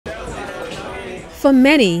For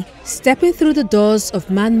many, stepping through the doors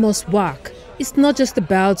of Man Must Work is not just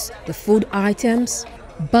about the food items,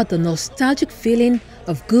 but the nostalgic feeling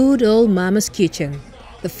of good old Mama's kitchen,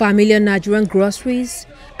 the familiar Nigerian groceries,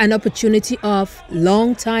 an opportunity of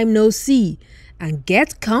long time no see, and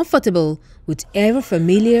get comfortable with ever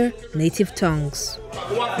familiar native tongues.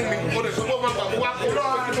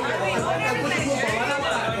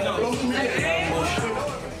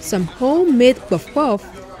 Some homemade puff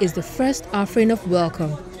puff is the first offering of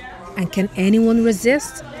welcome. And can anyone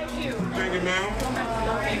resist? Thank you, ma'am.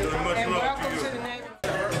 Much love to you.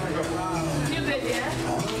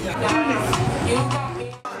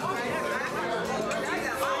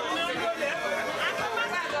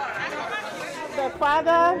 The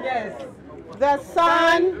Father, yes, the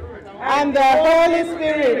Son, and the Holy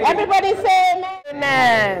Spirit. Everybody say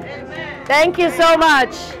amen. Amen. Thank you so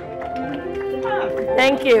much.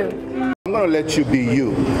 Thank you. I'm going to let you be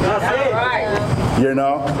you. You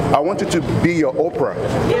know, I want you to be your Oprah.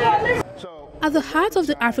 At the heart of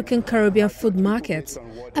the African Caribbean food market,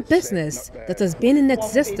 a business that has been in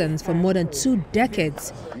existence for more than 2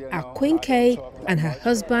 decades, are Queenkay and her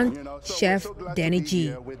husband, Chef Denny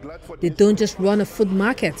G. They don't just run a food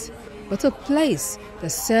market, but a place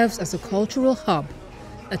that serves as a cultural hub,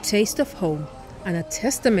 a taste of home, and a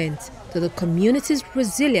testament to the community's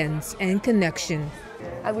resilience and connection.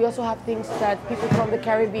 And we also have things that people from the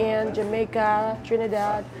Caribbean, Jamaica,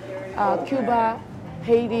 Trinidad, Cuba,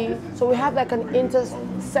 Haiti. So we have like an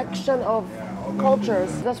intersection of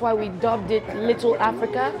cultures. That's why we dubbed it Little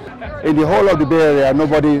Africa. In the whole of the Bay Area,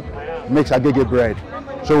 nobody makes agege bread.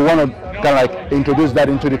 So we want to kind of like introduce that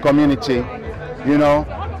into the community. You know,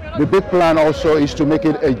 the big plan also is to make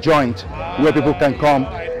it a joint where people can come.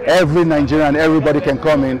 Every Nigerian, everybody can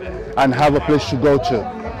come in and have a place to go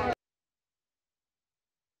to.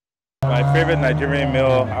 My favorite Nigerian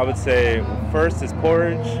meal, I would say, first is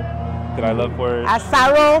porridge, because I love porridge.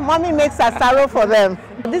 Asaro, mommy makes asaro for them.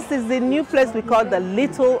 This is the new place we call the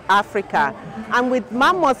Little Africa. And with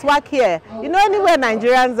Man Must Work here, you know, anywhere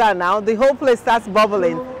Nigerians are now, the whole place starts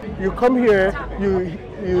bubbling. You come here,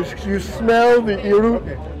 you smell the iru,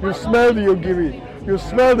 you smell the ogiri, you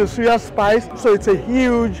smell the suya spice, so it's a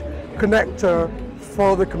huge connector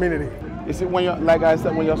for the community. You see, when you're, like I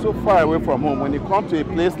said, when you're so far away from home, when you come to a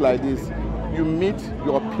place like this, you meet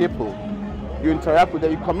your people, you interact with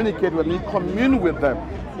them, you communicate with them, you commune with them.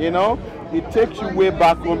 You know, it takes you way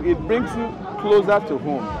back home, it brings you closer to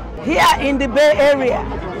home. Here in the Bay Area,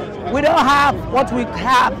 we don't have what we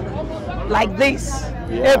have like this.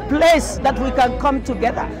 Yeah. A place that we can come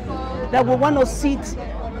together, that we want to sit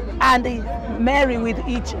and marry with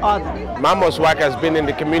each other. Man Must Work has been in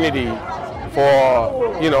the community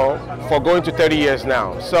for, you know, for going to 30 years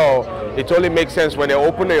now. So it only makes sense when they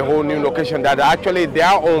open a whole new location that actually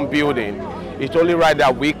their own building. It's only right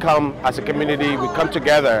that we come as a community, we come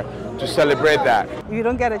together to celebrate that. If you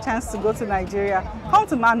don't get a chance to go to Nigeria, come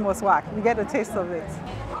to Man Must Work. You get a taste of it.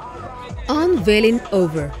 Unveiling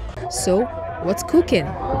over. So, what's cooking?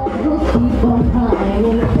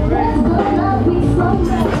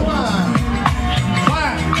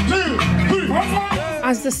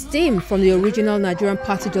 As the steam from the original Nigerian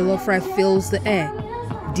party jollof rice fills the air,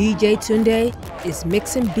 DJ Tunde is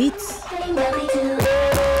mixing beats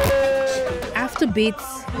after beats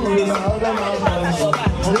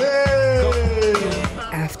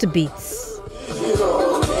after beats.